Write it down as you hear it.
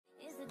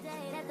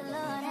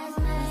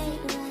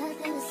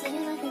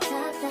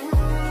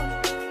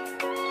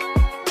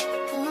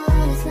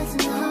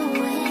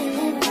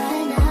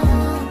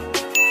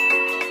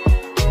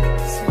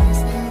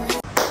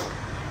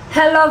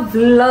Hello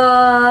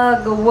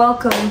vlog,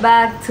 welcome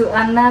back to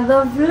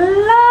another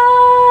vlog.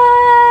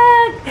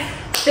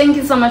 Thank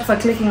you so much for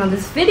clicking on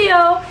this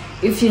video.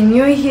 If you're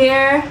new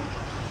here,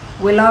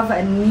 we love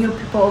new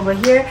people over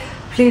here.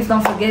 Please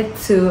don't forget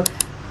to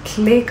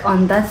click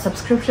on that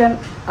subscription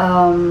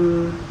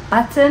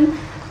button.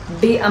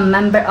 Be a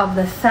member of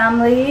the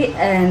family,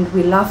 and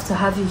we love to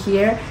have you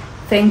here.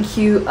 Thank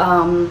you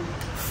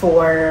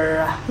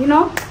for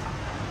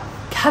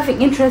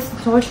having interest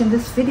in watching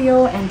this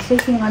video and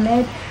clicking on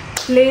it.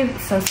 Please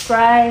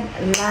subscribe,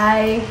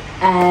 like,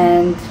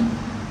 and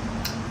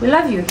we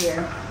love you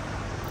here.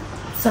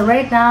 So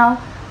right now,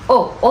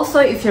 also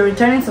if you're a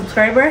returning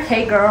subscriber,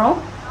 hey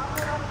girl,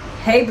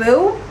 hey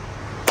boo,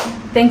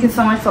 thank you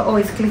so much for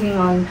always clicking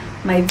on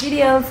my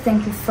videos.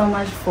 Thank you so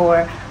much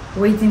for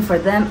waiting for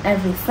them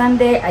every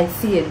Sunday. I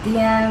see your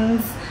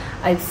DMs,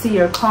 I see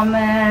your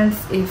comments.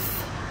 If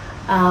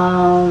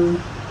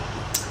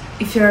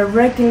you're a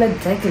regular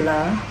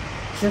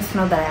just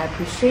know that I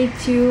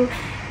appreciate you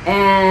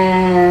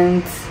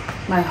and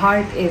my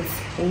heart is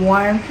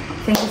warm.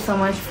 Thank you so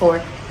much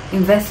for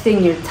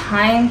investing your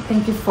time.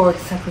 Thank you for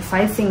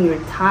sacrificing your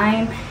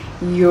time,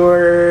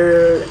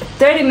 your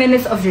 30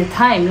 minutes of your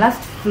time. Last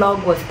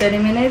vlog was 30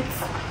 minutes.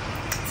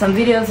 Some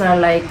videos are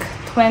like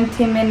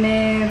 20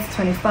 minutes,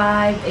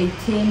 25,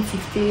 18,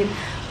 15,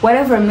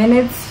 whatever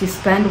minutes you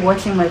spend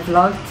watching my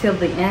vlog till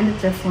the end.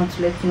 Just want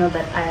to let you know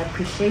that I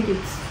appreciate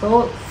it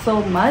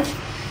so much,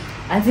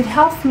 as it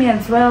helps me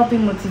as well be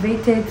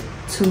motivated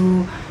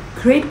to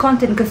create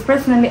content, because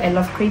personally I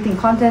love creating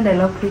content. I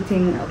love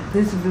creating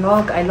this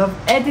vlog, I love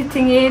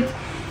editing it,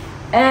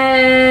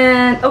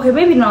 and okay,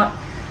 maybe not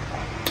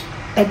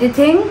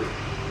editing,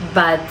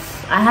 but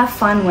I have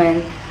fun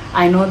when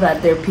I know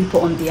that there are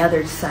people on the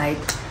other side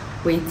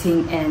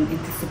waiting and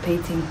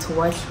anticipating to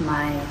watch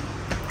my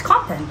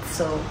content.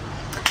 So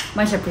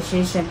much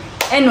appreciation.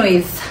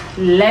 Anyways,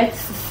 let's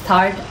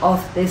start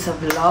off this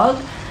vlog.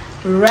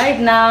 Right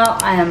now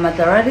I am at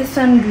the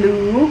Radisson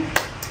Blu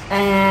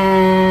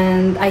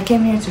and I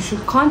came here to shoot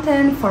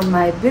content for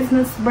my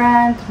business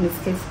brand, Miss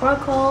K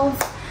Sparkles.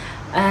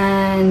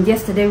 And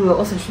yesterday we were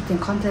also shooting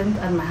content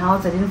at my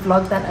house. I didn't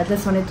vlog that. I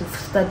just wanted to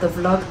start the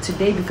vlog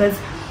today because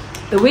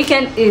the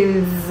weekend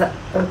is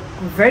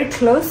very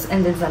close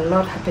and there's a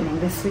lot happening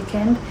this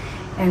weekend,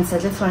 and so I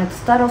just wanted to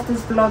start off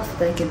this vlog so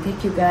that I can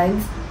take you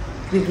guys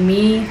with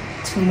me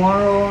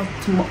tomorrow.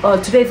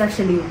 Today is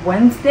actually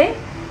Wednesday.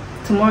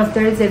 Tomorrow,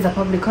 Thursday, is a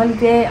public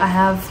holiday. I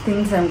have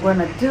things I'm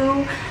gonna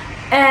do,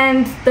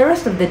 and the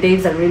rest of the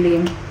days are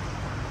really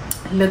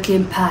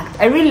looking packed.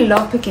 I really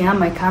love picking up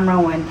my camera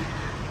when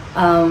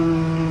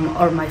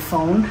or my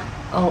phone.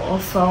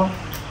 Also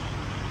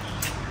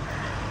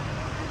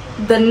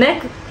the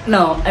next,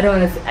 no, I don't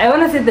want to say, I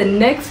want to say the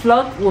next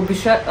vlog will be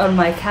shot on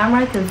my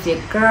camera because your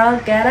girl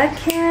got a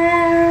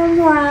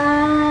camera.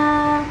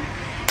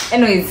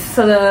 Anyways,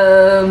 so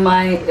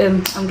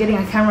I'm getting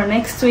a camera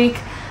next week.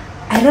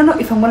 I don't know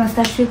if I'm gonna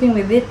start shooting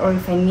with it or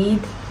if I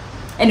need,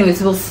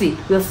 anyways, we'll see.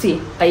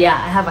 But yeah,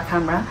 I have a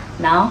camera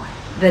now.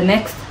 The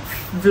next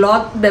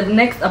vlog, the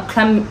next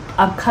upcoming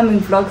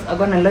vlogs are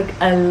gonna look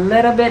a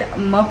little bit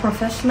more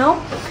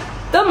professional,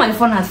 though my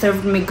phone has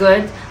served me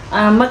good.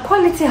 My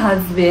quality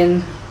has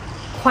been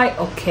quite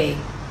okay,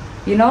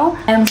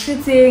 I'm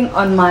shooting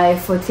on my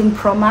 14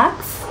 Pro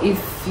Max.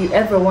 If you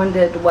ever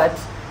wondered what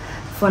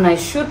phone I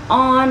shoot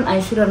on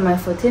my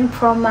 14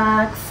 Pro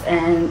Max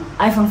and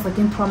iPhone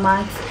 14 Pro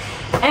Max,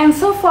 and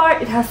so far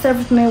it has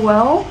served me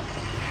well.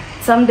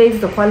 Some days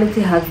the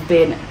quality has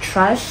been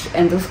trash,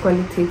 and those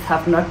qualities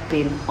have not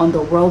been on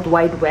the World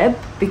Wide Web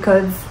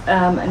because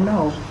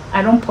no,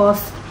 I don't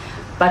post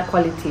bad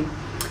quality.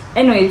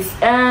 Anyways,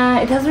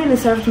 it has really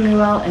served me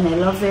well and I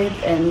love it,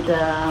 and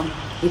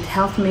it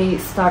helped me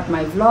start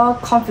my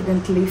vlog,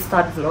 confidently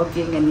start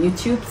vlogging on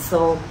YouTube.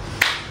 So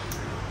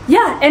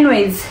yeah,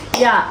 anyways,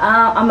 yeah,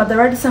 I'm at the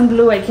Radisson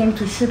Blu. I came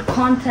to shoot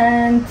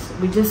content.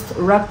 We just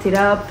wrapped it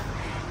up,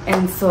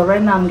 and so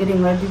right now I'm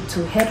getting ready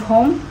to head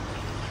home.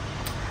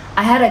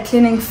 I had a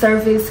cleaning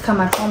service come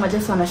at home. I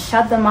just want to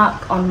shout them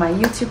up on my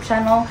YouTube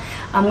channel.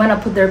 I'm gonna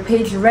put their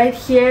page right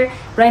here.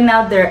 Right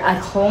now they're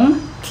at home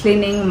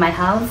cleaning my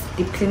house,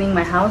 deep cleaning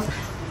my house.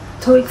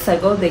 2 weeks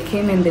ago they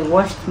came and they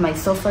washed my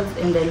sofas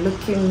and they're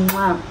looking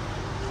mwah,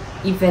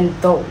 even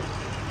though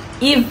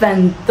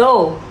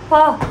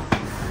oh,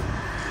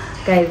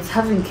 guys,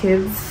 having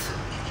kids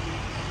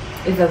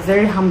is a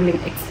very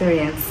humbling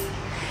experience.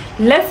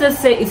 Let's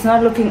just say it's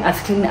not looking as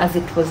clean as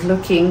it was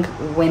looking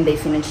when they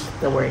finished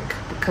the work,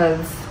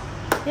 because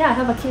yeah, I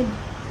have a kid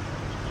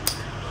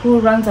who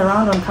runs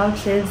around on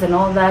couches and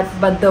all that,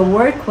 but the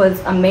work was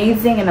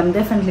amazing and I'm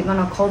definitely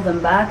gonna call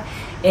them back.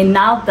 And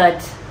now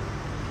that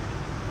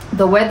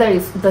the weather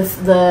is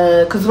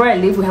because where I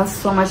live we have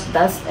so much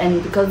dust,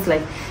 and because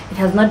like it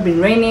has not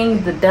been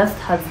raining, the dust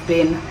has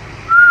been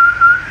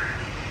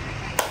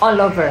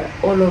all over.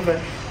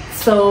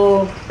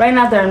 So right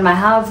now they're in my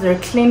house, they're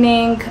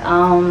cleaning.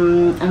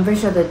 I'm very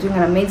sure they're doing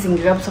an amazing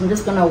job, so I'm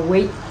just gonna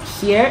wait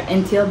here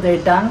until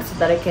they're done so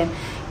that I can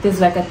they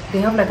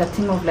have like a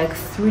team of like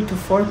 3 to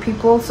 4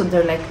 people, so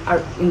they're like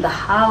are in the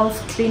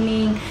house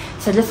cleaning.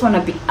 So I just want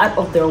to be out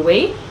of their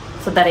way,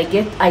 so that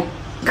I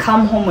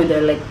come home when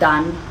they're like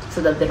done,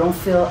 so that they don't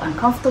feel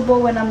uncomfortable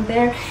when I'm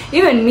there.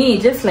 Even me,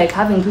 just like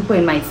having people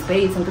in my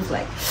space, I'm just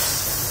like,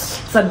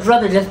 so I'd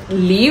rather just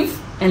leave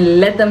and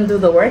let them do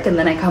the work, and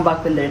then I come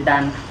back when they're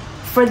done,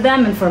 for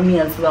them and for me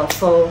as well.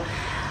 So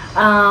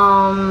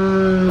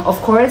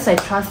of course I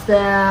trust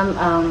them.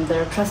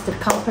 They're a trusted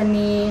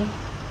company.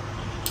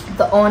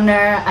 The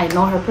owner, I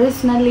know her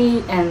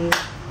personally, and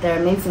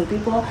they're amazing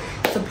people,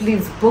 so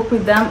please book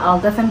with them.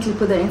 I'll definitely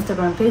put their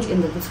Instagram page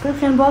in the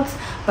description box,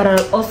 but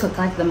I'll also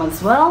tag them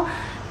as well.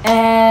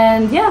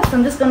 And yeah, so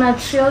I'm just gonna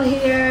chill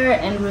here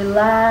and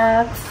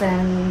relax.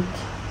 And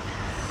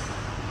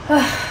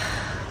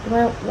do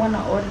I want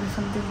to order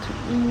something to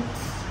eat?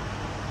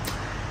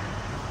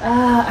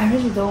 I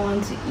really don't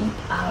want to eat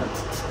out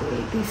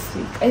today, this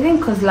week. I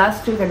think because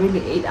last week I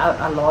really ate out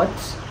a lot.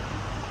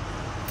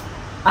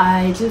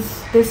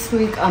 This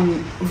week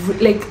I'm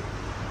like,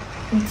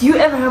 do you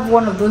ever have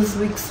one of those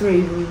weeks where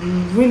you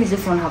really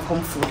just want to have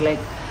home food? Like,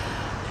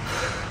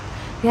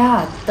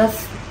 yeah,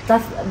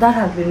 that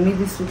has been me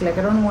this week. Like,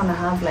 I don't want to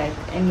have like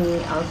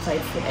any outside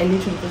food. I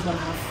literally just want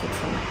to have food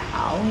from my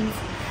house.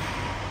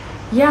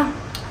 Yeah,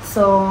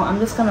 so I'm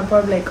just gonna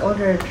probably like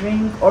order a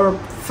drink, or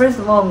first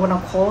of all I'm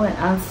gonna call and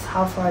ask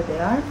how far they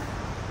are.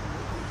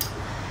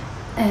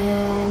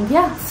 And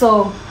yeah,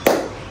 so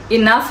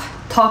enough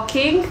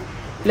talking.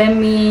 Let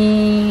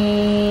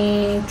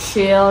me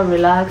chill,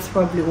 relax,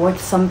 probably watch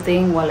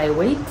something while I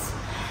wait.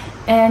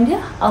 And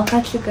yeah, I'll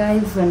catch you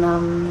guys when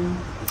I'm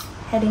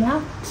heading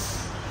out.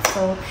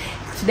 So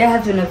today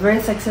has been a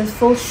very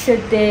successful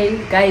shoot day,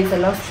 guys. I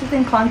love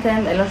shooting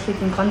content. I love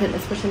shooting content,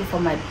 especially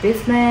for my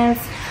business.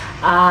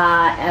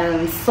 I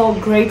am so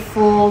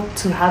grateful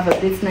to have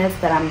a business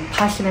that I'm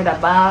passionate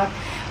about.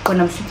 When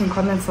I'm shooting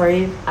content for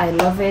it, I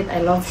love it.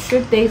 I love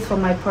shoot days for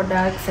my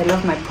products. I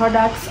love my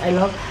products.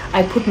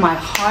 I put my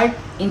heart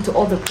into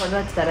all the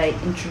products that I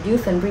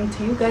introduce and bring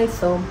to you guys.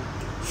 So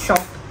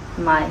shop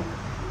my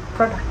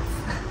products.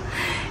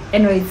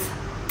 Anyways,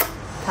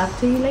 talk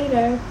to you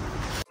later.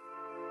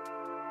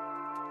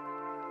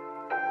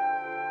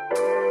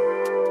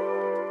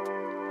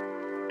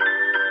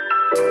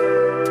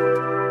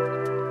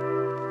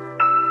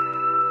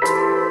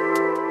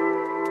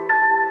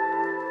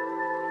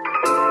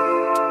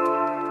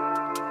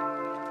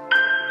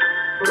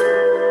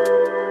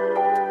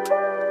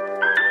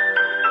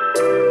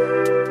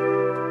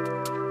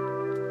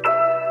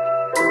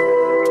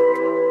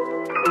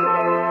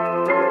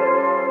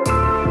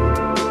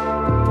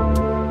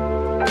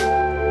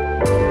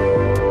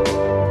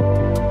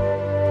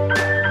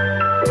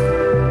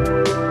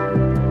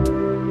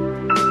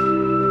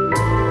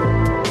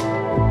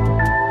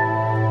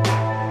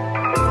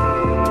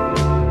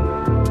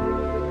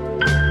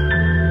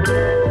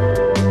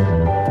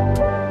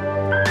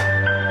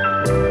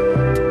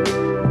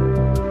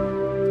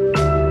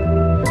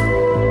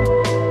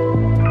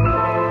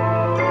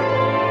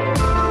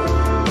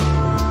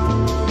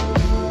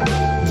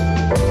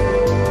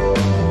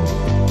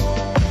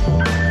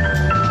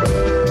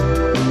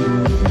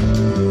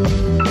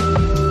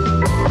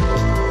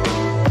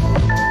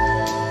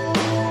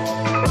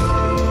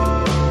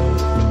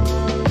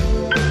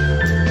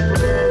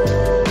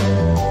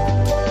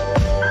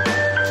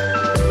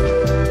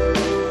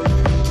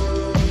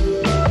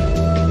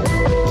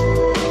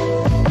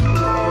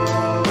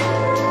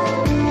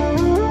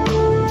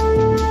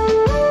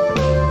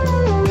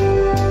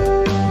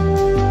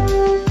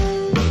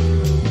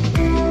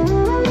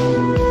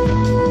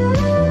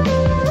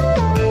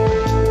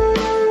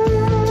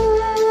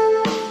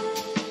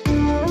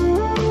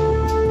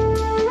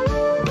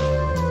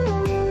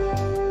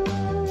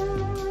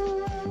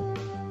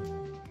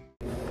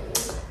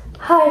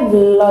 Hi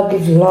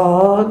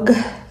vlog.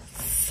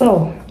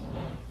 So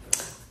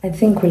I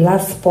think we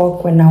last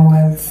spoke when I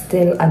was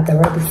still at the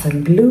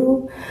Radisson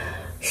Blu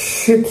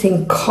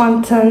shooting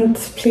content.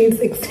 Please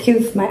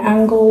excuse my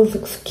angles,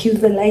 excuse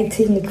the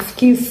lighting,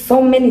 excuse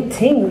so many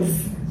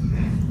things.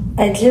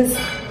 I just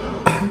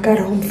got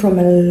home from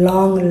a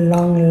long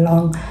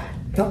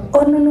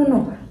oh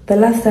no, the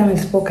last time I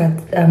spoke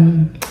at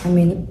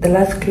the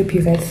last clip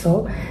you guys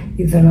saw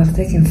is when I was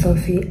taking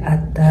Sophie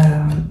at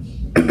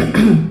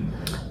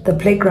the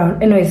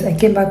playground. Anyways, I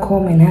came back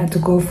home and I had to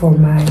go for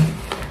my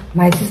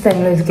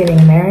sister-in-law is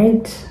getting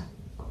married.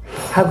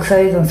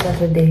 Hagsari is on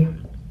Saturday,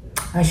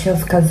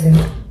 Asha's cousin.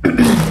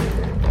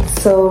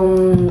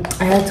 So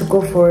I had to go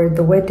for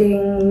the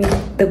wedding,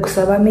 the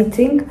Gusaba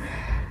meeting.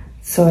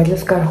 So I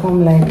just got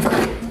home like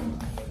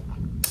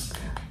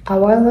a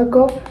while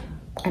ago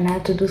and I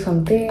had to do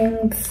some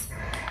things.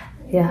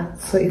 Yeah,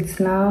 so it's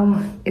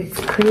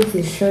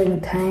crazy showing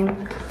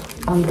time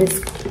on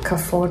this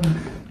phone.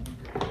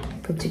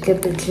 But you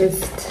get the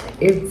gist.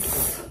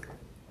 It's,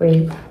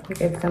 wait, you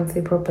guys can't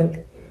see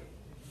properly.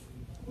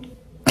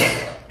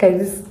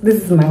 Guys,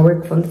 this is my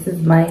work phone. This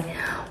is my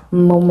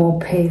Momo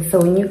Pay. So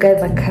when you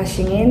guys are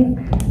cashing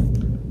in,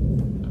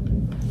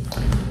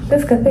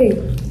 this cafe,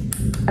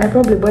 I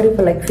probably bought it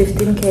for like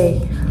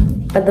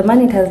 15k, but the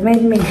money it has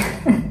made me.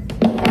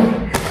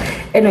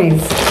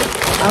 Anyways,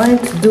 I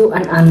wanted to do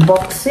an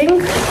unboxing.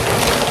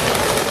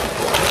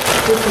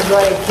 This is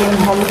what I came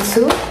home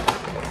to.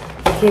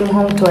 I came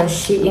home to a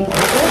Shein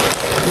order,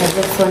 and I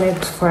just wanted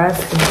for us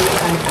to do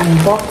an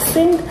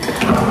unboxing.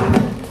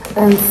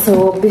 And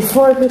so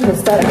before people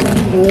start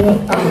asking me,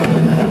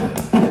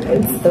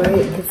 it's the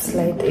way this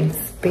light is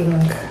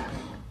being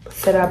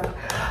set up.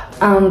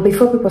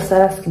 Before people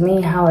start asking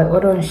me how I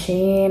order on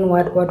Shein,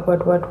 what.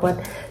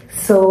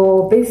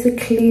 So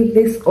basically,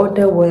 this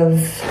order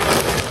was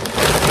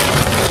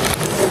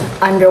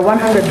under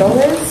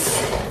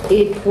 $100.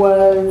 It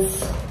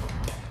was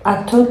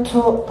a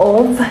total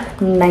of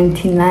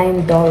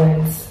 $99.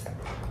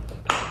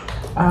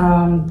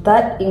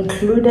 That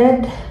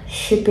included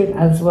shipping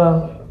as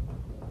well.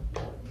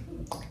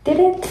 Did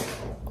it?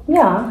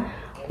 Yeah,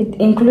 it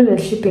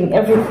included shipping,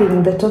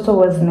 everything. The total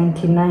was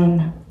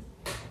 99,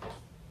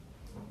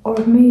 or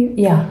maybe,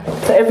 yeah.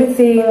 So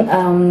everything,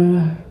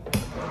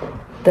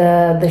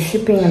 the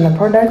shipping and the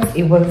products,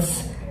 it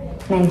was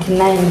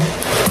 99.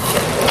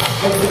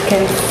 As you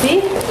can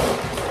see,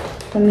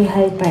 let me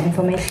hide my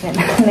information.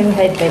 Let me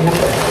hide my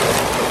number.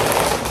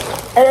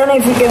 I don't know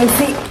if you can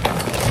see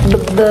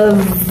the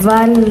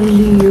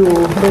value.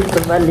 There's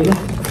the value.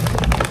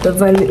 The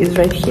value is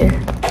right here.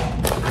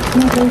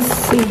 Let's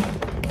see.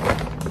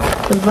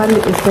 The value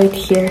is right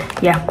here.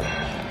 Yeah.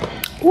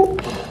 Ooh.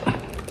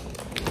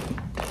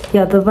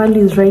 Yeah, the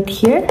value is right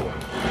here.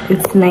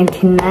 It's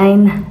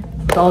 $99.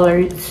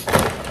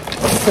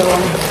 So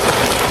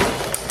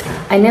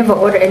I never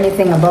order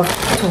anything above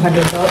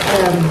 $100,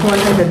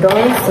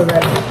 so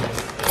that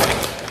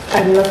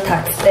I'm not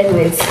taxed.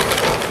 Anyways,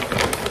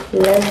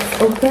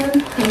 let's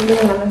open. I'm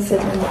doing a message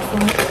on the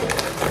phone.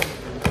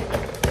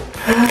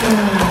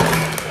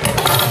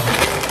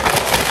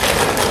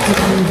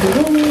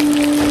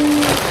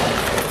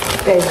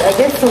 Guys, I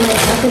get so many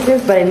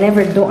packages, but I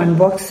never do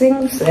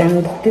unboxings,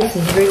 and this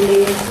is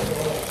really...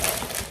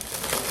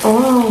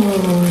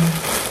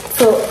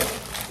 So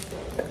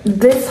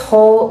this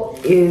haul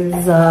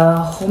is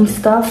home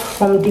stuff,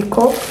 home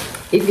decor.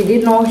 If you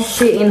didn't know,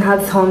 Shein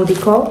has home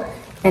decor,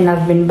 and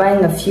I've been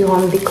buying a few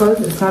home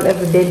decors. It's not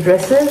everyday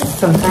dresses.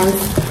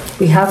 Sometimes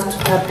we have to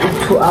tap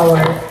into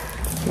our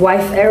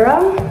wife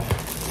era,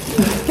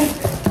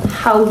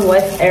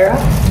 housewife era.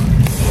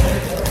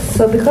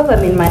 So because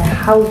I'm in my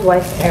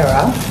housewife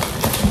era,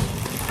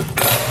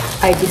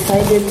 I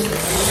decided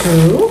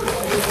to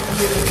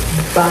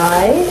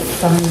buy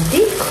some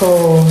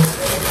decor.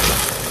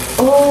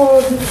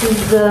 Oh, this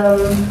is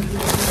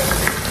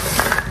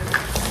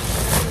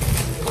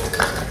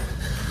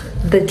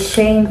the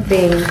chain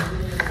thing.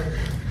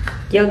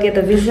 Y'all get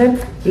the vision?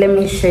 Let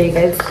me show you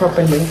guys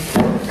properly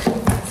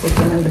so you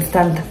can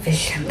understand the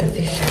vision.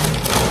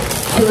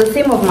 So the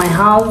theme of my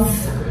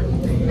house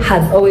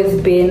has always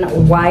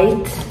been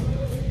white,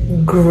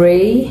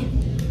 gray,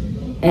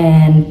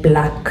 and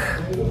black,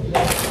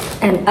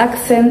 and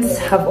accents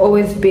have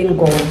always been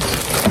gold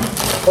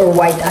or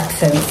white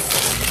accents.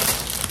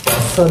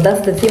 So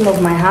that's the theme of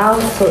my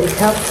house, so it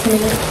helps me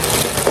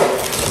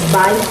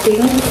buy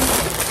things.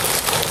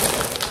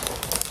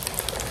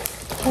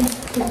 Oh,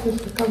 this is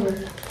the cover.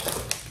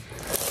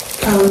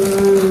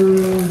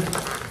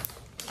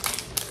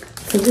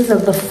 So these are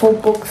the 4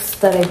 books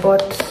that I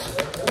bought.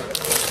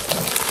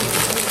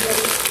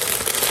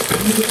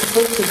 It's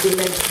supposed to be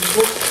like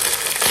books.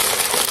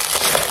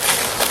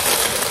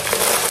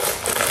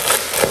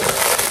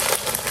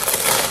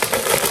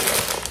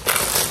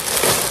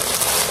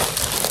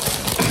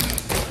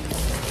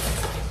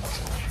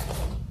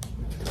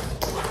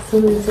 So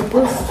it's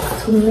supposed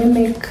to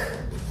mimic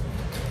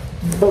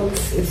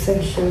books,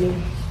 essentially.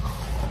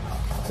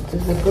 It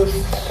is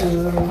supposed to...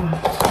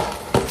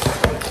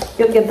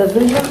 You'll get the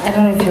vision. I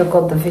don't know if you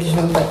got the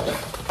vision, but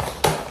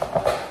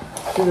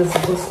it is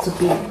supposed to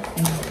be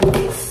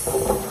books.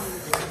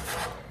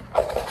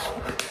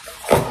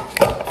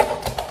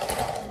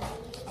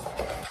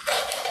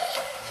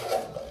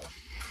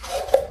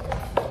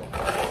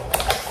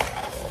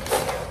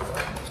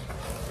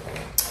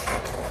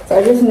 So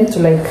I just need to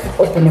like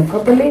open it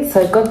properly.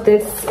 So I got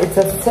this. It's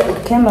a set.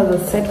 It came as a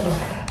set of...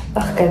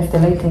 Oh guys, the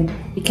lighting.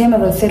 It came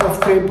as a set of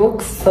 3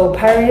 books. So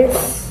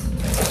Paris,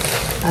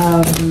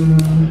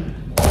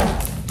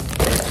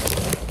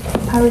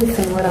 Paris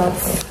and what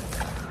else?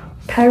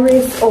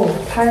 Paris,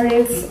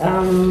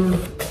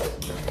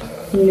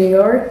 New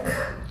York,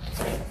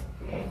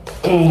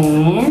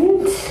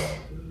 and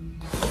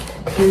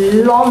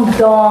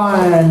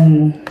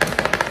London.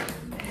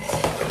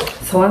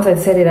 So once I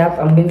set it up,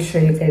 I'm going to show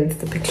you guys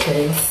the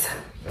pictures.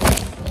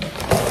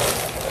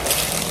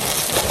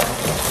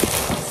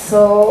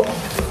 So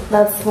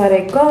that's what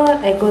I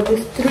got. I got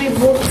these 3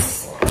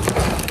 books.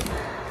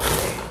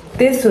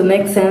 This will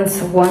make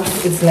sense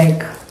once it's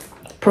like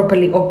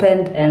properly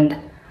opened and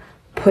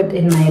put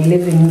in my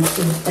living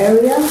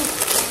area.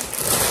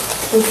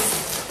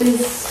 This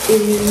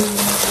is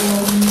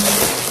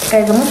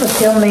guys, I'm also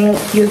filming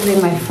using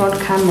my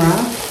front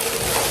camera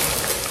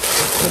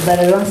so that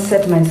I don't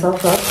set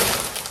myself up.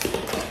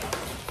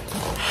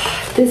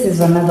 This is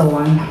another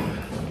one.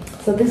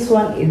 So this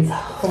one is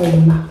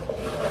home.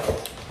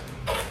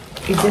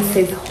 It just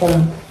says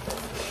home.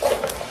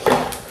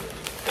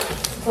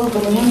 Oh,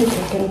 but I wonder if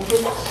I can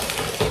put,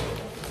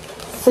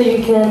 so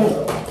you can,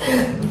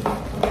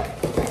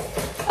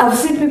 I've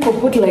seen people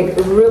put like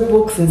real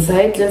books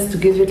inside just to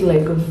give it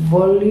like a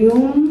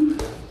volume.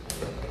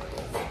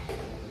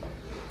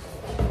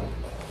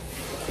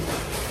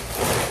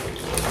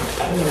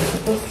 I'm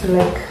supposed to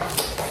like,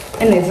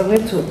 anyways, I'm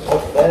going to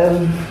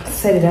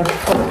set it up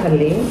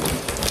properly,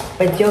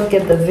 but you'll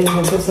get the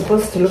vision. It's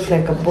supposed to look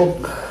like a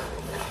book,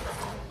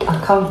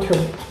 a counter,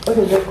 what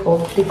is it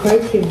called?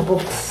 Decorative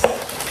books.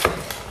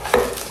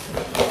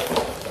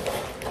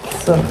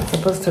 So it's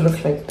supposed to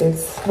look like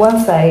this.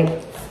 Once I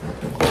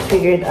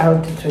figure it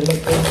out, it will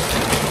look good.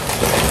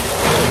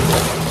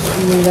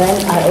 And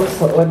then I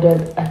also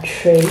ordered a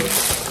tray.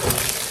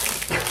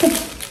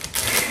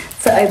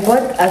 So I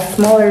bought a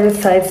smaller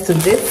size to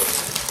this.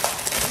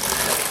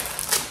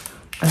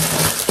 Okay.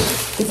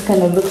 This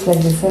kind of looks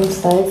like the same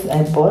size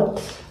I bought.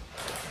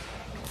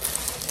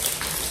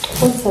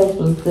 What size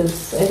was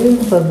this? I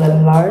think it was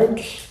a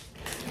large.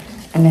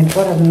 And I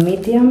bought a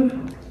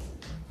medium.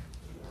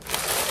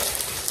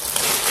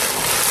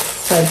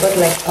 So I got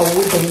like a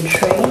wooden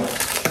tray.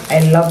 I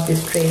love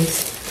this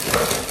trays.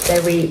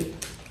 Very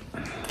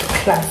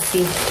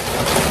classy.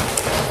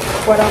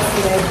 What else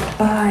did I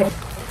buy?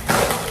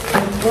 I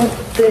bought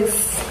this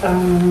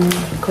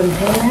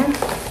container.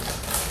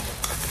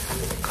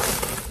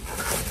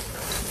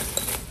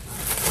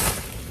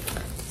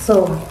 So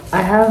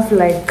I have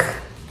like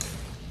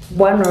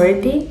one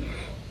already,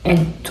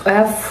 and I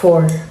have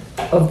 4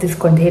 of these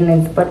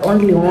containers, but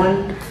only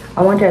one.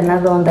 I wanted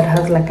another one that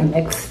has like an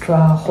extra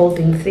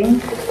holding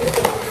thing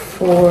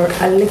for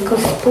a liquor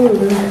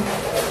spoon.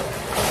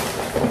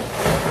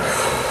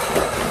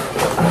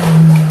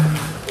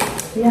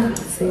 Yeah,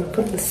 so you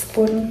put the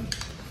spoon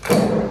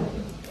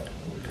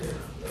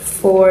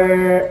for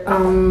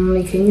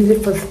you can use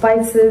it for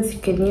spices. You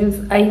can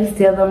use, I used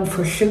the other one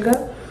for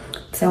sugar,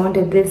 so I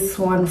wanted this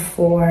one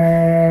for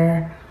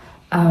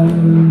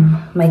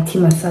my tea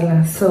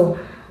masala. So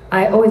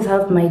I always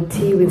have my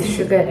tea with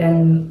sugar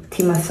and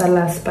tea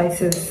masala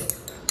spices,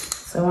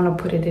 so I want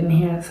to put it in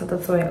here. So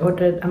that's why I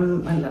ordered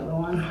another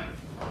one.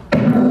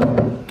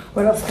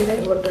 What else did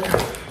I order?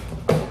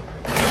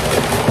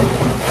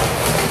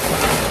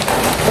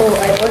 Oh,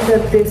 I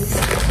ordered this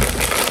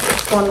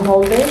phone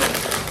holder.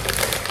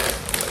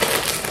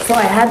 So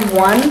I had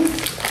one.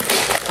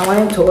 I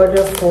wanted to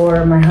order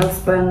for my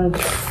husband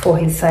for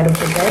his side of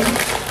the bed.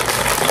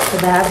 So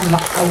I have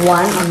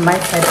one on my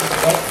side of the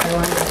bed. I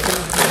wanted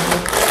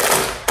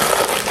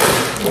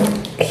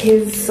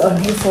his on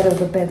his side of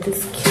the bed.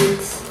 This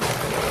cute.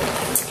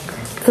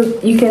 So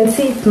you can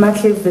see it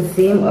matches the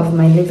theme of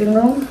my living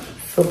room.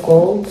 So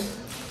gold.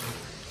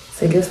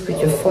 So you just put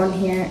your phone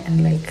here,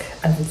 and like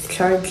as it's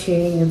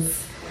charging,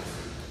 it's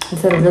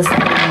instead of just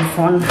putting my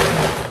phone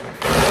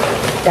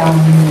down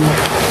here.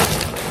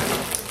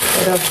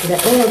 What else did I?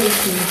 Oh, this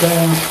is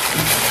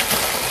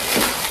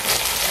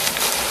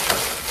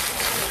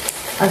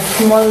a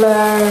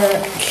smaller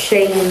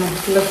Shane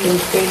looking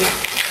thing.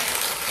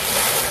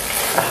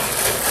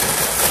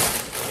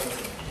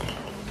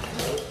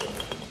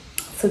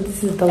 So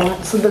this is the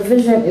one. So the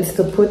vision is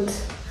to put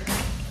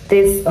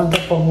this on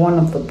top of one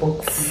of the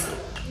books.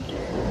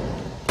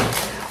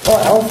 Oh,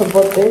 I also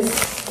bought this.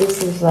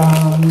 This is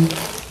I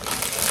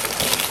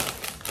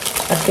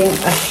think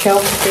a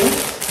shelf thing.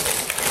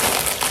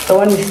 The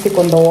one you stick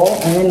on the wall,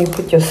 and then you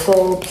put your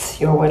soaps,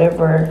 your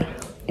whatever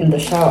in the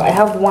shower. I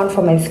have one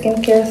for my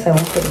skincare, so I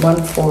wanted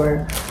one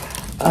for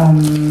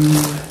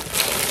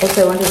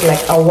also I wanted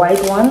like a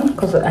white one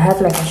because I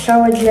have like a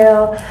shower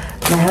gel.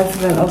 My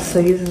husband also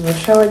uses a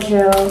shower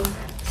gel,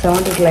 so I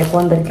wanted like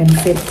one that can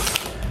fit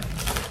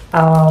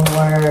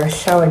our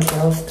shower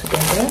gels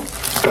together.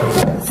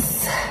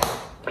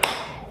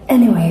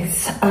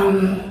 Anyways,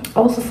 I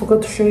also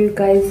forgot to show you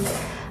guys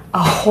a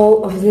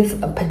haul of these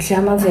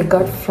pajamas I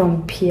got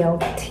from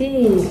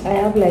PLT. I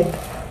have like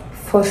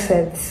 4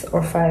 sets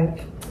or 5,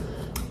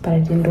 but I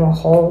didn't do a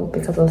haul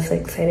because I was so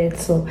excited.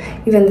 So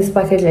even this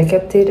package, I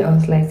kept it. I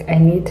was like, I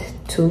need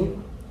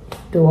to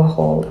do a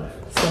haul.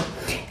 So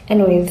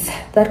anyways,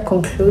 that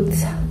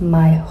concludes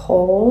my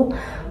haul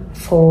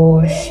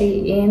for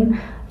Shein.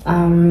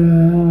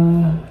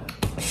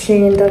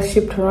 Shein does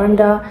ship to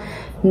Rwanda.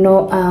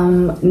 No,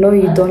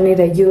 you don't need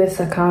a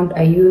US account.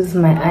 I use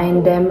my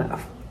I&M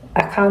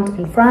account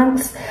in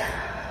France.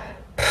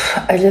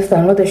 I just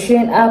download the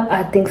Shein app,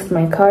 add things to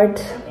my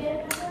cart,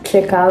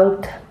 check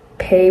out,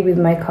 pay with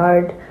my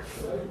card,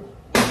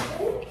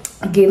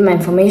 give my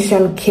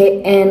information,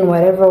 KN,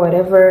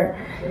 whatever,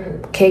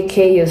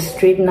 KK, your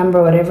street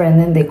number, whatever, and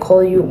then they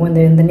call you when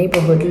they're in the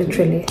neighborhood.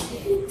 Literally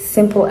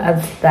simple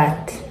as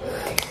that.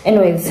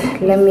 Anyways,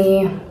 let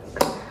me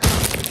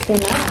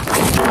clean up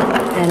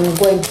and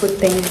go and put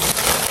things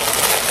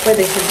where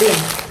they should be.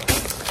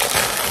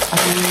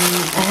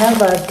 I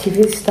have a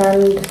TV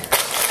stand,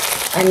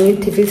 a new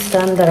TV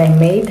stand that I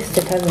made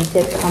that hasn't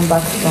yet come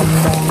back from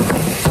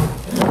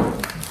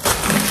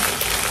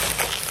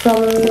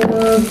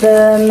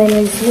the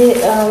menus here,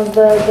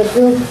 the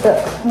bill,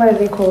 what are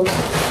they called?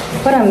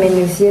 What are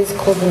menus here? It's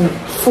called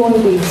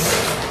fundis.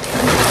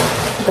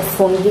 The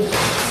fundi.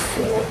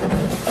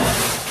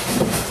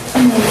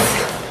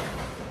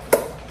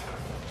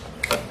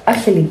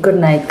 Actually, good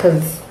night,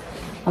 because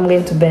I'm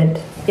going to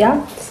bed.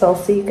 Yeah, so I'll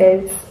see you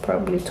guys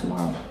probably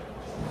tomorrow.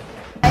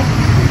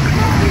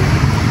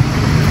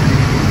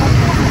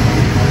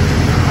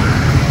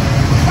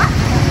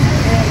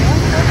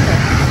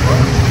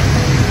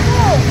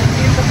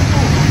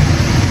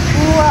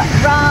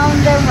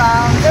 Round and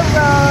round the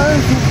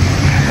road,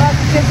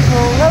 bucket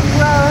full of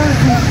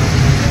roses,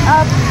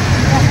 up,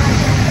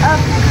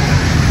 up.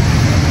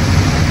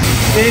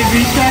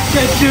 Baby shark a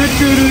doo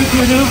doo doo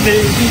doo doo,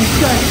 baby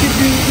shark a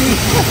doo doo.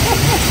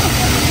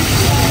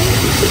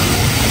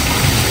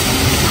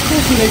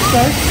 What's the next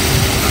time?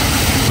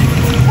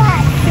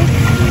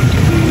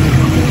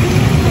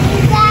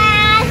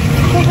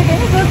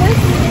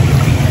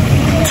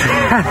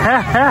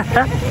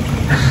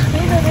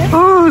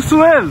 Oh,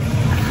 swim!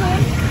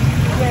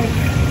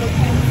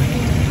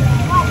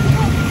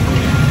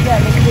 Yeah,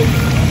 like this.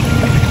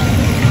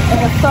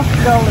 Like a soft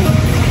gully.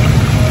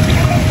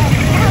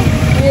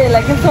 Yeah,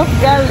 like a soft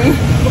gully.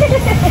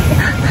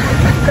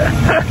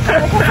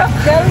 Like a soft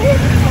gully?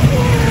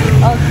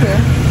 Okay.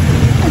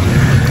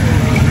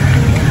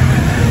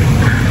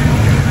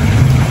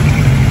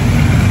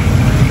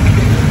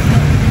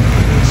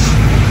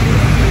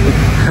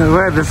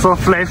 We're the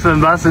soft life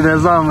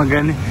ambassadors,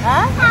 Magani.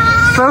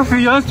 Huh?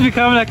 Sophie, you want to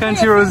become like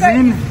Auntie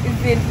Rosine?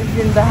 It's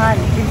in the hand,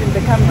 it's in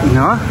the camera.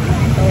 No?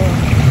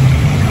 Oh.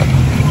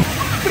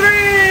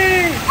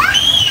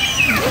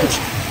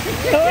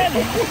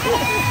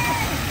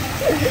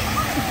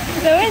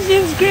 So when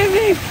she's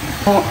screaming.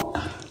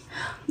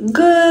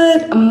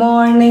 Good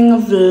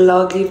morning,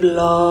 vloggy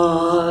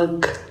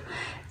vlog.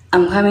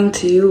 I'm coming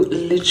to you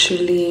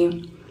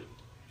literally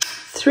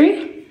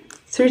 3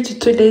 to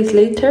 2 days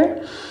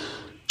later.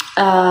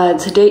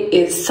 Today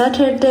is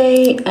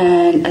Saturday,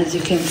 and as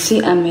you can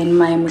see, I'm in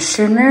my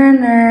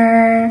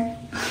mushanana.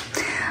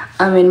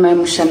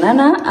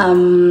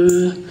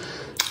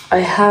 I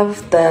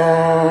have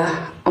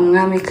the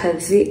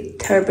Omnamikazi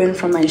turban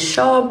from my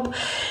shop,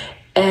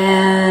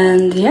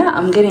 and yeah,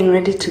 I'm getting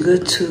ready to go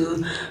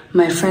to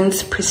my friend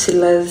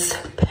Priscilla's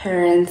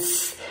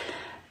parents.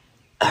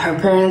 Her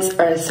parents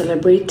are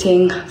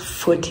celebrating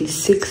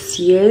 46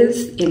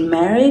 years in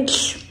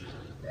marriage.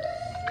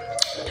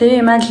 Can you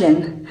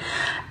imagine?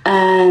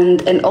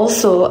 And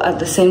also at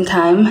the same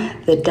time,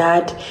 the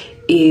dad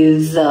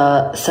is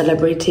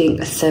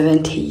celebrating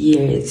 70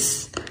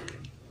 years,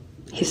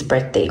 his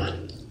birthday.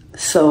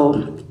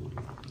 So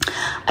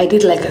I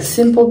did like a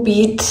simple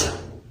beat,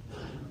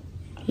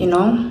 you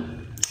know.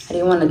 I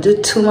didn't want to do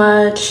too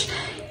much,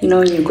 you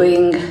know. You're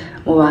going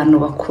you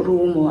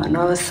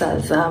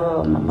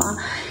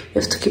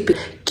have to keep it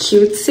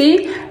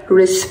cutesy,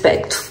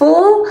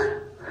 respectful,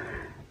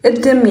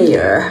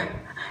 demure.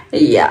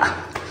 Yeah.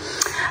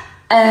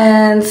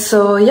 And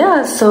so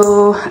yeah,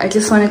 so I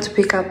just wanted to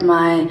pick up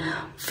my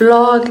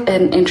vlog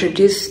and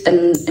introduce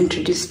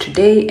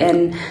today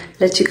and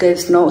let you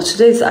guys know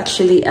today is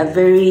actually a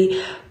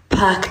very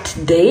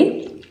packed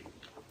day,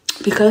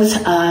 because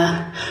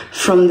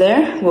from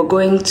there we're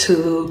going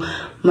to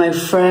my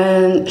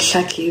friend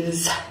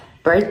Shaki's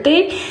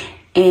birthday,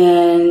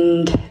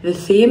 and the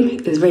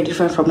theme is very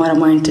different from what I'm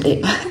wearing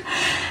today.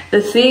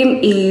 The theme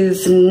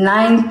is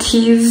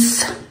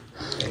 90s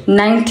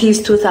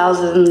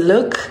 2000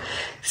 look,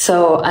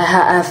 so I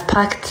have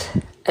packed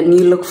a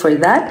new look for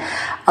that.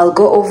 I'll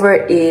go over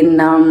in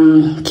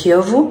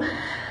Kiyovu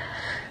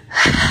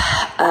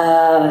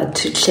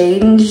to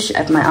change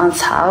at my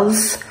aunt's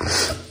house,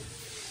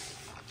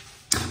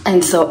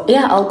 and so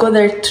yeah, I'll go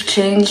there to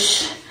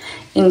change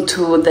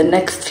into the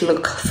next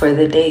look for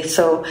the day.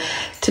 So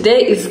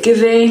today is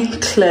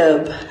giving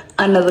club,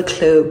 another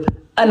club.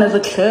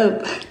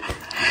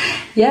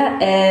 Yeah,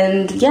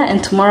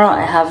 and tomorrow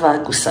I have a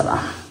Gusaba,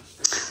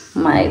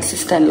 my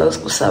sister-in-law's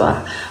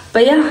Gusaba.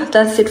 But yeah,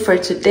 that's it for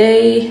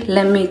today.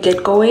 Let me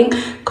get going,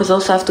 because I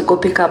also have to go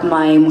pick up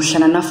my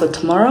mushanana for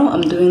tomorrow.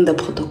 I'm doing the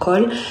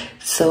protocol,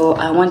 so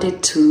I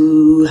wanted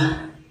to,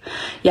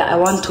 yeah, I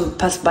want to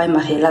pass by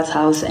Mahela's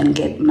house and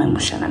get my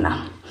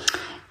mushanana.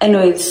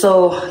 Anyway,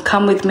 so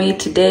come with me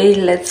today.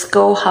 Let's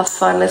go have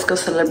fun. Let's go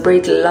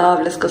celebrate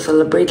love. Let's go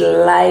celebrate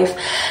life.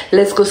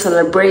 Let's go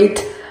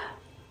celebrate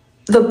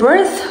the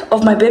birth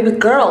of my baby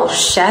girl,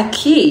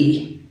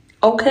 Shaki.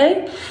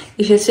 Okay?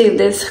 If you're seeing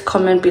this,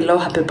 comment below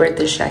happy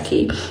birthday,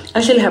 Shaki.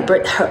 Actually,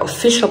 her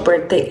official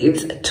birthday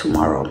is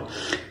tomorrow.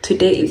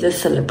 Today is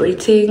just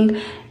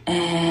celebrating,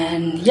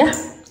 and yeah.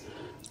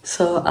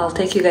 So I'll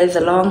take you guys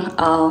along.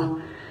 I'll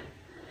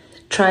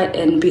try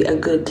and be a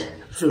good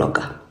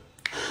vlogger.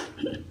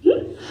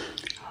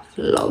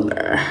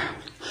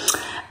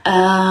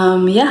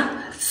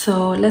 Yeah,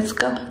 so let's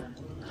go.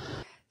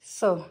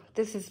 So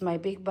this is my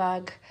big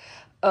bag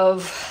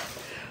of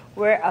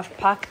where I've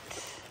packed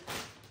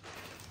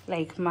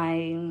like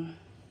my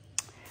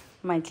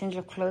change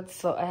of clothes.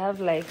 So I have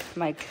like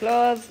my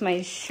clothes,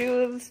 my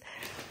shoes,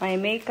 my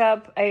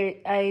makeup.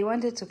 I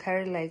wanted to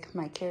carry like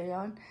my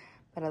carry-on,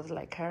 but I was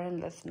like,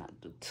 Karen, let's not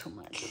do too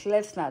much.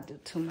 Let's not do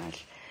too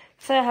much.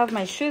 So I have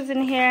my shoes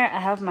in here.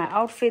 I have my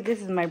outfit.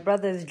 This is my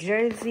brother's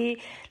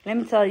jersey. Let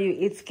me tell you,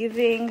 it's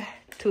giving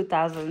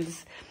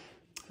 2000s.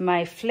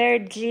 My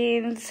flared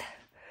jeans.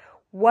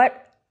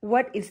 What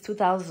is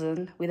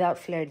 2000 without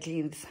flared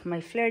jeans?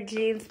 My flared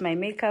jeans, my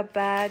makeup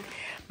bag,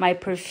 my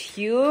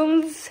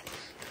perfumes.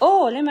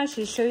 Oh, let me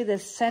actually show you the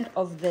scent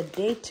of the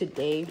day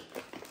today.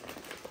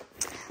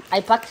 I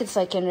packed it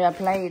so I can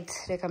reapply it.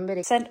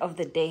 Scent of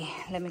the day.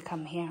 Let me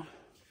come here.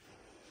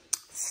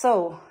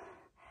 So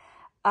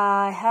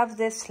I have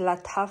this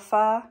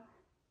Latafa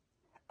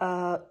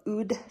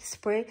oud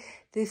spray.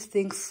 This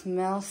thing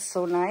smells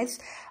so nice.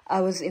 I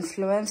was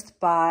influenced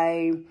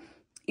by,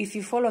 if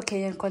you follow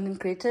Kenyan content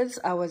creators,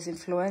 I was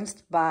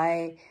influenced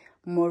by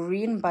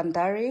Maureen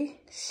Bandari.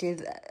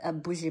 She's a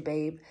bougie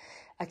babe,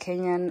 a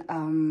Kenyan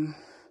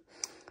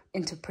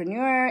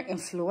entrepreneur,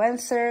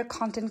 influencer,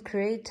 content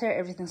creator,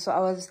 everything. So I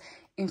was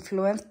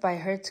influenced by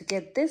her to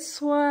get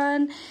this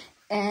one.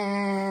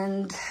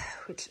 And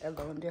which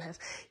other one do you have?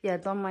 Yeah,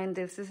 don't mind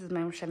this. This is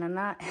my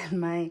Mushanana and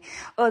my,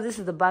 oh, this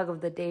is the bag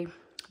of the day.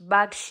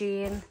 Bag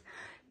Shein.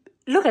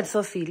 Look at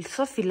Sophie.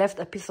 Sophie left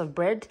a piece of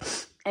bread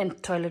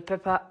and toilet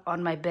paper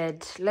on my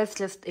bed. Let's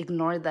just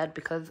ignore that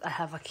because I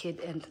have a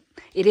kid and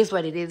it is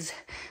what it is.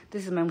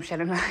 This is my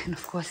Mushanana and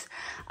of course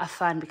a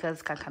fan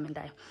because can't come and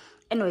die.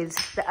 Anyways,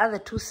 the other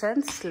 2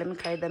 cents, let me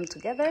carry them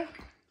together.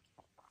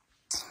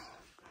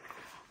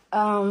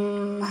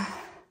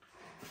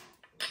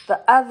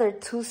 The other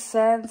 2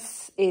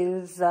 cents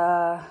is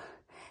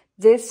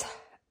this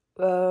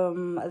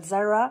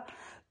Zara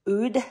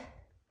Oud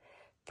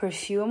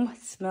perfume.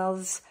 It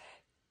smells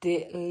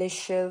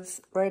delicious.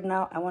 Right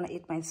now, I want to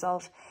eat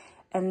myself.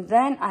 And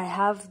then I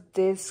have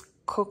this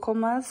Cocoa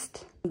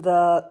Must,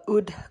 the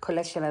Oud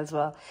collection as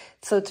well.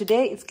 So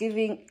today it's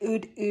giving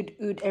oud,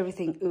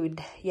 everything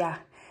oud. Yeah.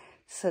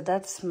 So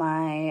that's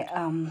my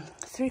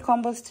 3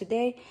 combos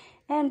today.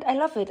 And I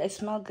love it. I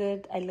smell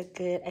good. I look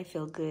good. I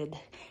feel good.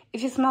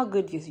 If you smell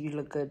good, you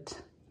look good.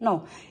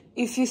 No,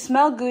 if you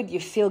smell good, you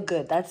feel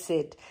good. That's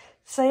it.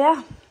 So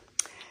yeah,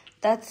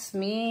 that's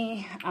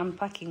me. I'm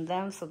packing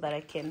them so that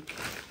I can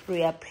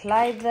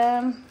reapply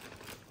them.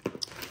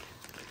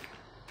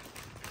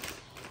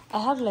 I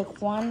have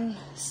like one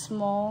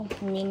small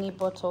mini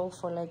bottle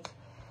for like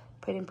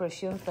putting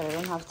perfumes, but I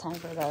don't have time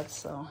for that.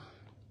 So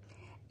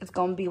it's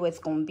gonna be what it's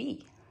gonna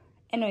be.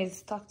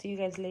 Anyways, talk to you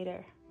guys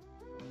later.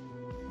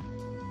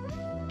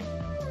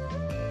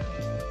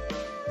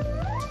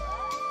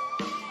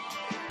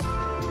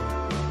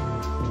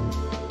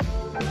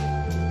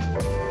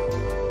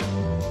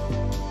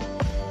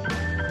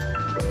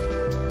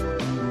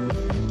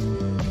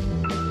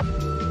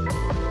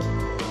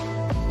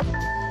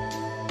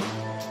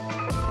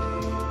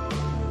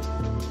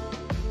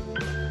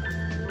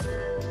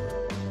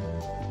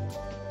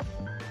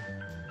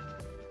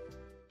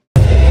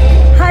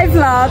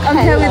 Vlog. I'm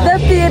here with the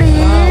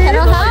beauty.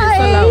 Hello,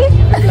 hi.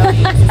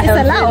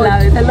 It's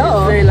loud.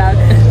 Hello. It's very loud.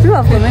 People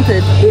have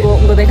commented,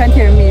 but they can't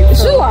hear me.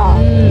 So. Sure.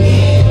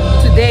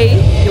 Today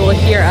you will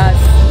hear us.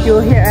 You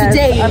will hear us.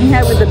 Today I'm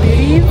here with the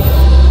beauties.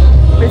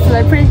 We're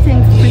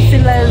celebrating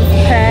Priscilla's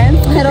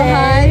parents. Hello,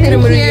 hi.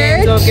 Oh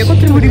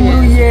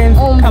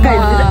my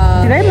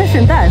God. Did I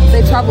mention that?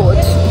 They traveled.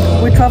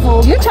 We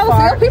traveled. Do you travel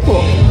for your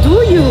people?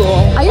 Do you?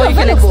 Are you available? You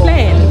can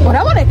explain. But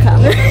I want to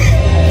come.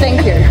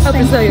 Thank you.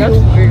 Thank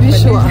you. Be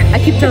sure. I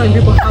keep telling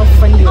people how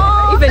funny you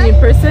are, even in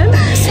person.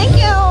 Thank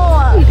you.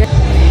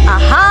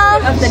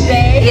 Aha. Of the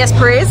day. Yes,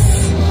 Pris.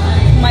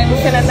 My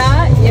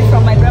Mushanana is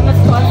from my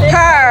grandma's closet.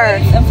 Her.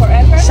 And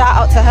forever. Shout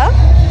out to her.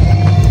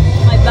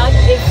 My bag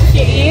is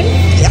Shein.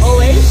 Yes.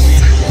 Always.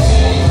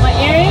 My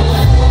earrings.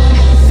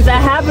 The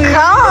happy.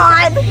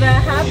 God. The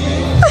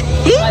happy.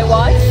 My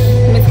watch.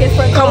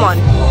 Come on.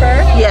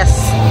 Fur.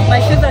 Yes. My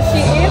shoes are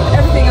Shein.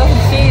 Everything else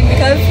is Shein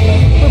because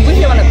we're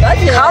bougie on a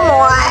budget. Come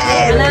on.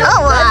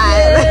 Come on.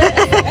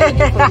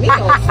 Everything for me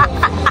also.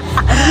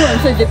 Everyone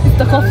said they picked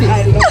the coffee.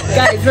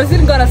 Guys,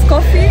 Rosine got us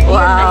coffee. Wow.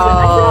 I should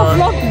have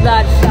vlogged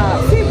that.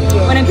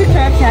 When I picked her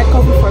up, she had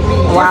coffee for me.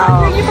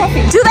 Wow. You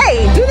coffee. Do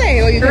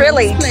they? Or you can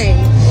really? Explain?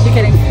 You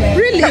can explain.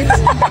 Really? I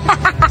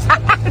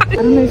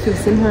don't know if you've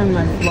seen her in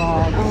my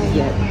vlog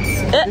yet.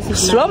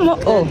 Slow-mo?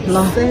 Oh,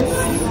 no.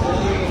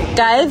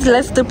 Guys,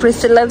 let's do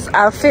Priscilla's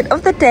outfit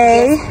of the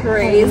day.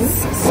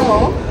 Praise.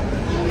 So,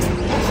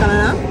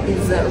 Shana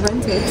is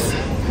rented.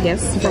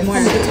 Yes. From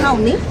where? The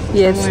town, eh?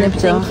 Yes,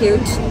 Snipton. Thank you.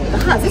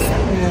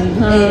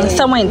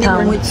 Somewhere in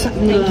town. The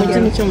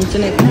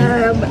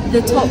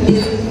top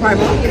is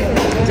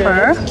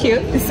Primark.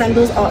 Cute. The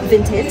sandals are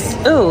vintage.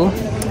 Oh.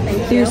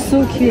 Thank you. You're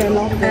so cute. I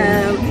love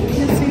them.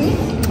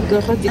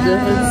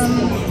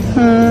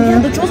 Yeah,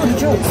 the drawers are the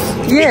drawers.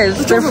 Yes.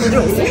 The drawers are the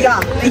drawers.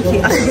 Yeah, thank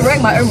you. I should be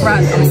wearing my own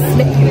brand. I'm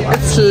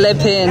slipping.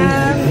 Slipping.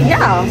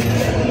 Yeah.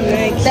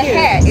 The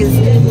hair is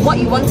what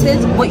you wanted,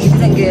 what you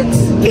didn't get.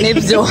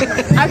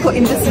 I got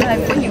in this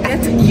life when you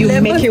get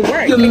You make it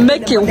work. You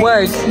make it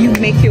work. You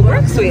make it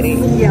work, sweetie.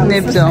 Yeah.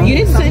 You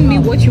need to send me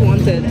what you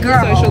wanted.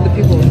 Girl. So I show the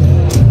people.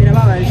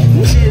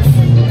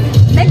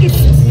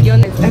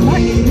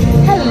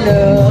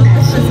 Hello.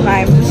 This is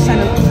my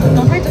channel.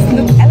 Don't I just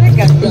look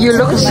elegant? You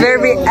look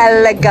very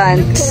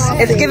elegant.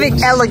 It's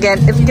giving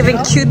elegant. It's giving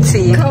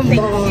cutesy.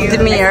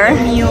 Demure.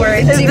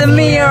 It's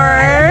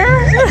demure.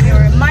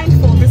 You're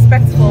mindful,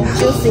 respectful.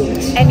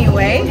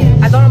 Anyway,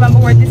 I don't remember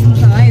where this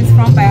channel is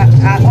from, but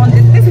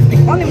this is the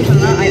only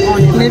channel I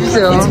own. Me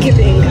too. It's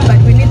giving.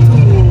 But we need to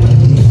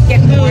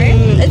get more.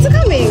 It's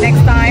coming.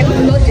 Next time.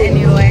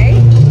 Anyway,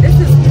 this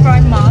is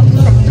Primark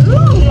from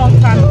long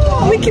time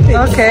ago. We keep it.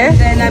 Okay.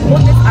 Then I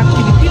bought this at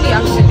Pilipili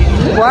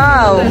actually.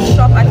 Wow. The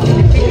shop at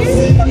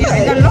Pilipili. Yeah,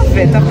 and I love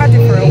it. I've had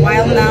it for a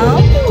while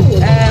now.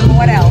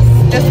 What else?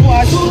 This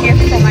was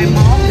gift from my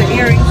mom. The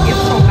earrings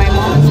gift from my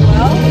mom as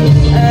well.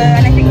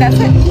 And I think that's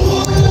it.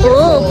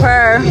 Ooh,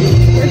 purr.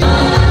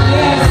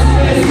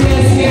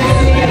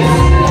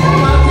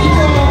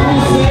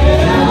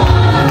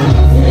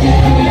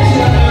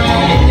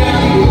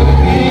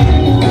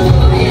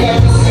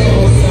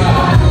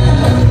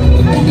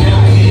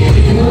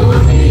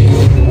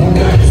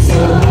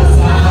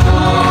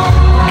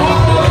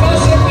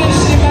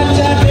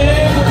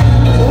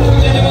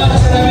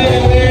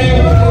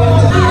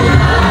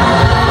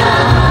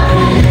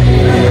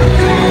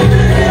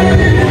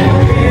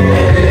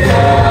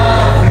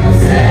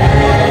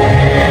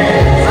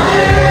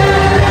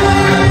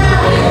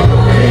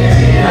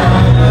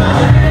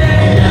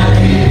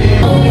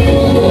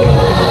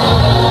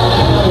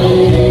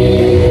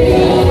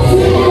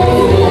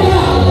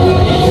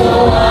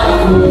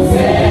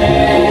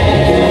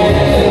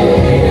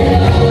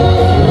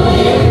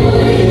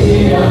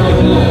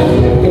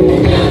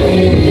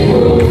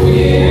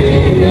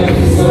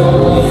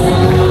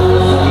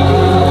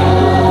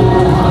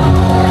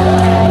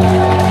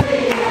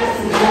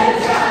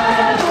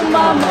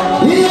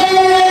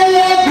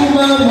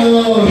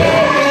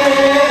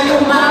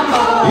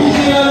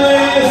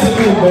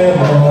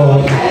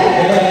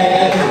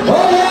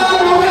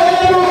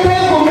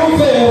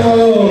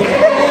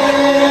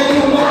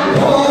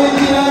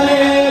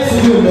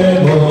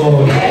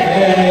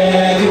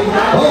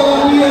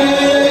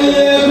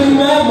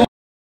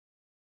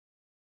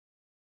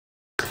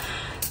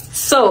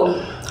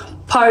 So,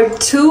 part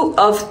 2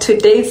 of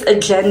today's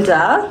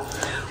agenda.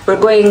 We're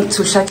going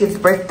to Shaki's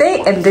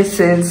birthday, and this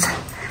is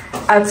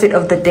outfit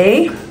of the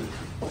day.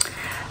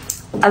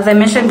 As I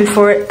mentioned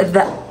before,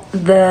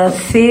 the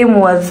theme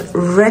was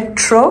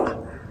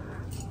retro,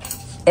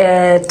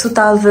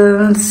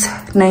 2000s,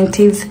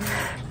 90s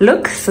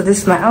look. So this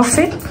is my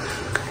outfit.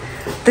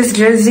 This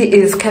jersey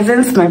is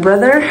Kevin's, my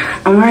brother.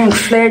 I'm wearing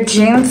flared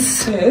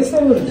jeans.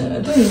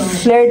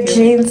 Flared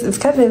jeans is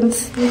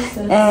Kevin's,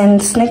 and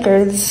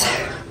Snickers.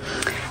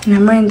 And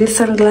I'm wearing these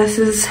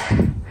sunglasses.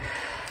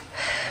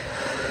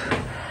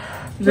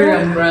 Very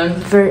on brand.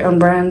 Very on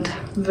brand.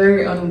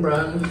 Very on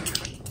brand.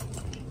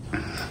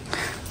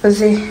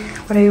 Rosie,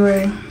 what are you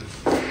wearing?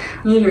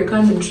 You're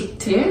kind of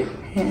tea.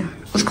 Yeah.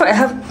 It's quite. I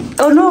have.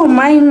 Oh no,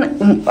 mine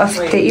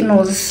after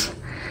Inos.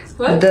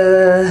 What?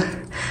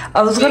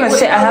 I was gonna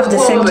say I have the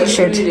same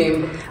t-shirt.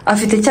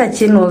 After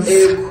Chinos.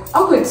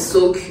 Oh, it's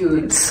so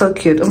cute. It's so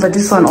cute. Oh, but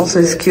this one also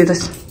is cute.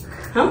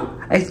 Huh?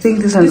 I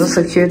think this one's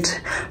also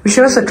cute. We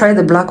should also try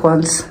the black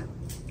ones.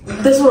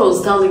 That's what I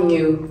was telling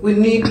you. We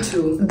need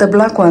to. The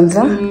black ones,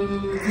 huh?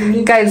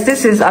 Guys,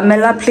 this is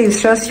Amela. Please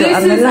show us your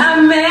Amela. This is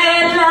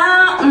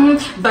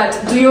Amela.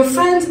 But do your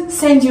friends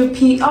send you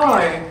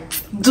PR?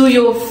 Do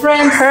your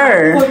friends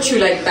support you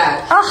like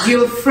that? Do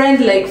your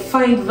friend like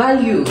find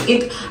value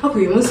in?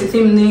 Okay, you must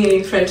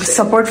say friends.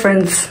 Support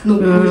friends. No,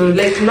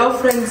 like love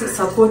friends,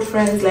 support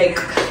friends. Like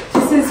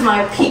this is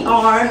my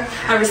PR.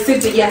 I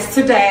received it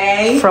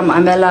yesterday from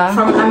Amela.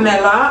 From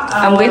Amela.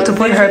 I'm going to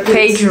put her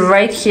page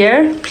right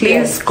here.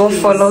 Please go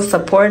follow,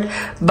 support,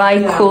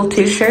 buy cool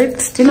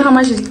t-shirts. Do you know how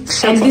much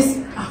it's? And this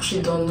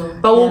actually don't know,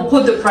 but we'll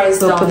put the price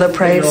down. We'll put the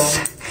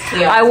price.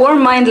 Yeah. I wore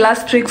mine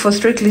last week for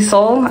Strictly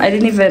Soul. I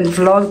didn't even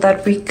vlog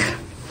that week,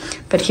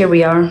 but here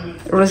we are.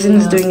 Rosine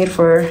is doing it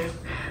for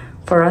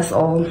us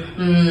all.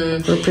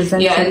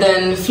 Representing. Yeah, and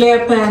then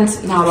flare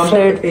pants. Now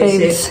flared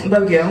pants.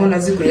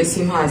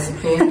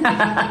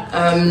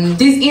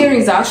 These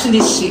earrings are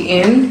actually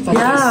Shein.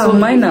 Yeah, so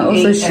mine are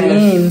also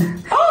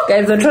Shein.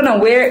 Guys, we're trying to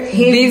wear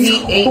these.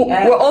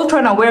 We're all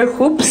trying to wear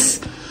hoops.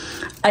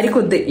 I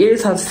think the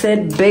ears have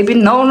said, "Baby,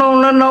 no,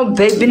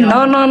 baby,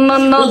 no."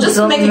 We'll just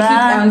make a cute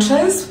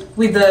entrance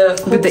with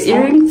the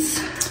earrings,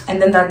 and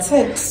then that's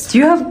it. Do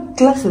you have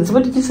glasses?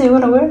 What did you say you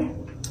want to wear?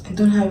 I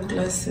don't have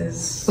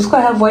glasses. Let's go.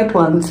 I have white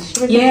ones.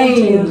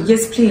 Yay!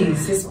 Yes,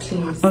 please. Yes,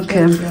 please.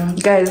 Okay,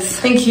 guys.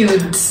 Thank you.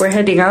 We're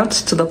heading out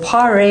to the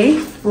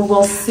party. We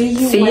will see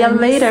you. See you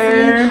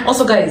later.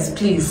 Also, guys,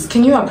 please,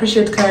 can you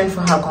appreciate Karen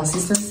for her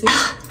consistency?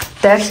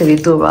 They actually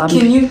do,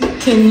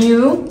 Can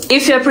you?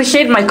 If you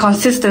appreciate my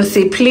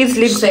consistency, please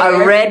leave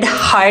a red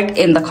heart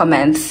in the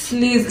comments.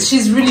 Please,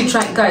 she's really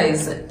trying,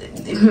 guys.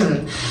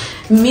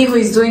 Me who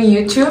is doing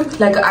YouTube,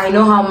 like I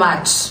know how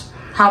much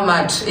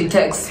it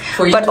takes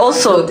for you But to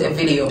also upload a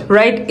video.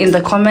 write in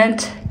the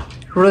comment,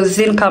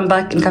 Rosine come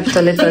back in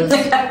capital letters.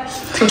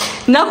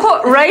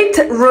 Nako, write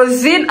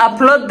Rosine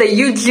upload the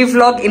UG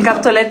vlog in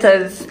capital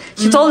letters.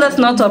 She told us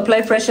not to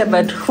apply pressure,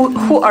 but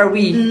who are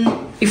we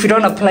if we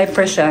don't apply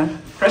pressure?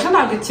 Pressure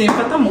ntabwo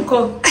kimfata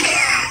muko.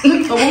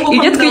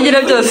 You just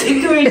twigira byose.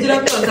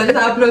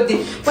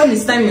 When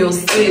it's time you'll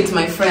say it,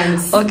 my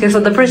friends. Okay, so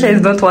the pressure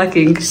is not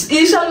working.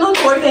 It shall not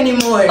work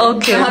anymore.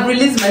 Okay. I have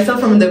released myself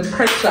from the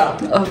pressure.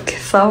 Okay,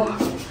 so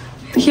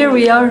here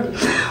we are.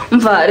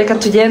 Mva reka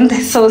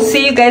tugende. So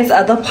see you guys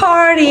at the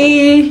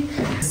party.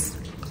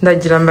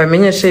 Ndagira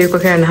mbamenyeshe yuko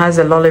Karen has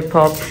a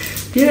lollipop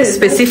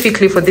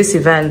specifically for this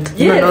event.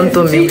 Yeah,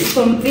 me.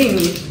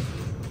 Something.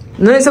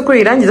 None se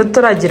kuri irangiza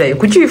tutaragirayo.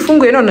 Kuki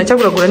uyifunguye none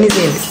cyaguragura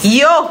n'izindi?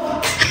 Yo!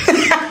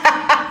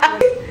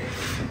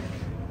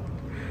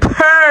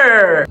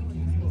 Purr!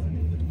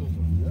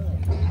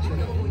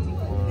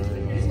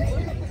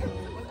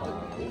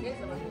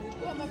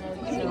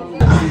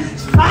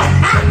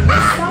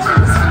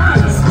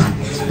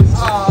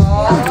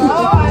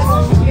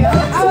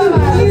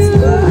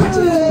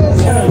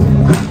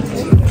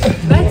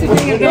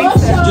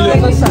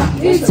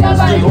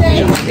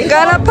 You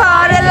gotta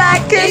party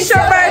like it's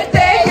your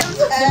birthday.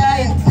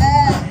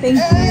 Thank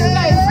you.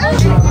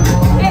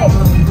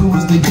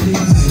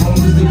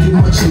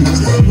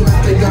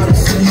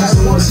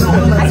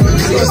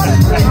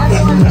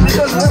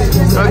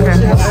 Okay.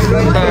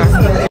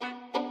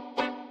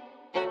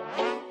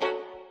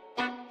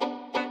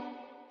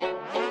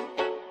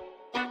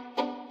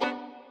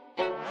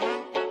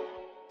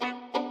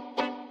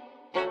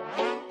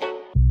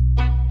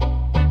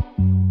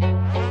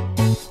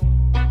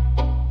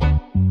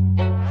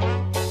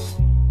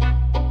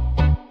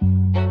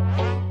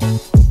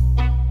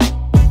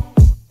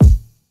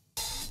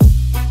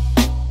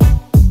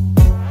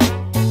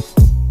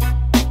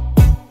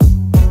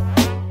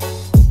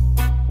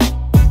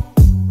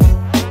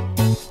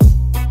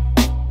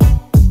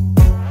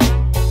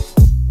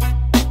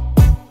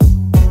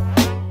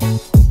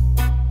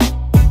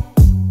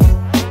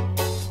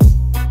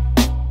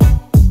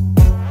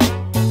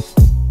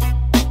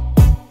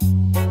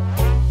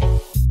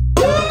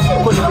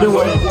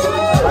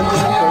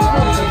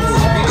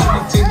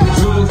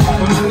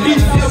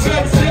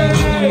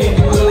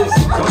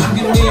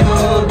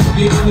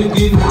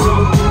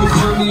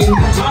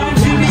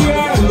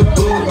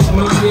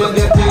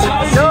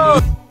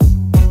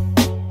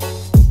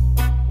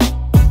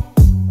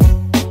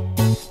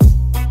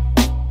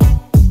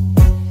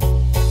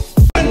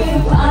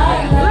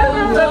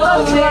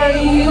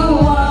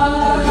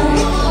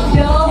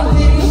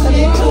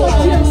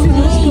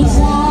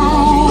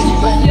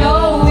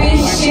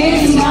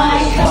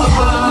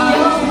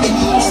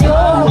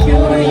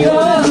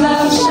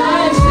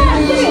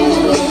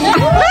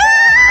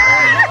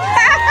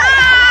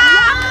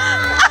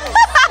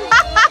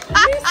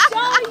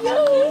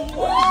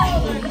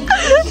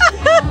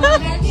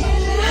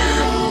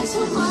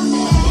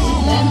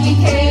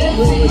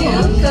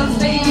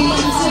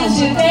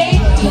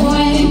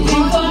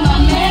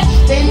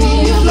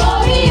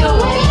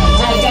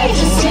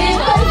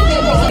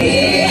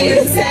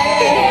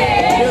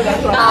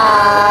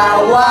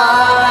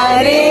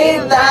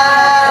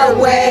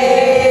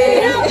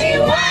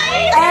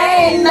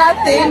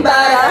 Nothing but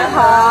a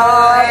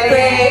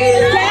heartbreak.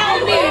 Tell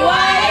me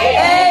why.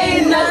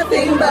 Ain't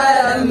nothing but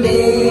a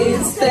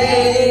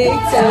mistake.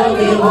 Tell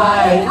me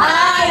why.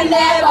 I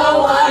never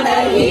wanna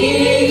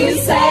hear you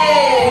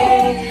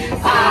say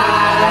I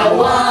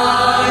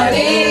want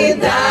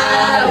it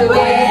that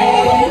way.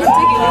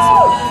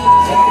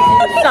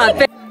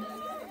 Stop it.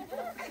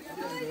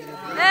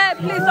 Hey,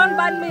 please don't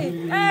ban me.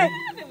 Hey.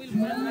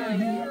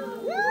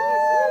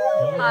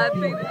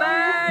 Happy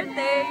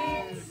birthday.